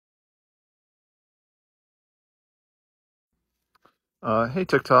Hey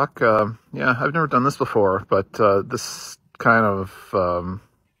TikTok. Yeah, I've never done this before, but this kind of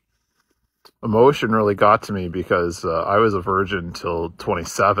emotion really got to me because I was a virgin till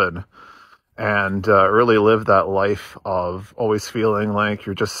 27 and really lived that life of always feeling like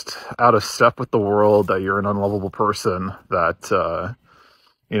you're just out of step with the world, that you're an unlovable person, that, or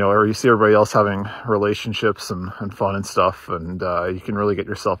you see everybody else having relationships and fun and stuff, and you can really get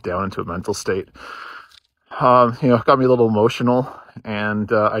yourself down into a mental state. It got me a little emotional, and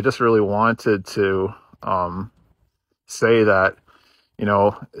I just really wanted to say that,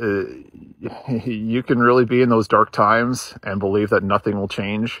 you can really be in those dark times and believe that nothing will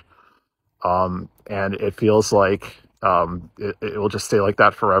change. And it feels like it will just stay like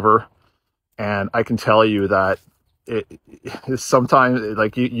that forever. And I can tell you that sometimes,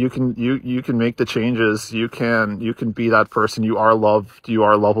 like, you can make the changes. You can be that person. You are loved. You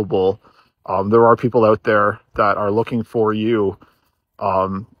are lovable. There are people out there that are looking for you,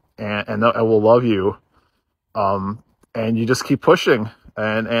 and will love you. And you just keep pushing,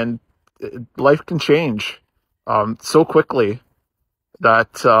 and life can change so quickly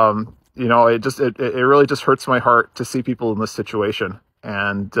that it really just hurts my heart to see people in this situation.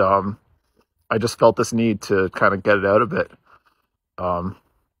 And I just felt this need to kind of get it out a bit. Um,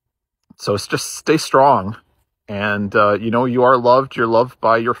 so it's just stay strong. And, you are loved. You're loved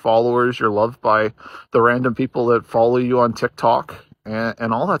by your followers. You're loved by the random people that follow you on TikTok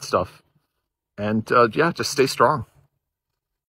and all that stuff. And yeah, just stay strong.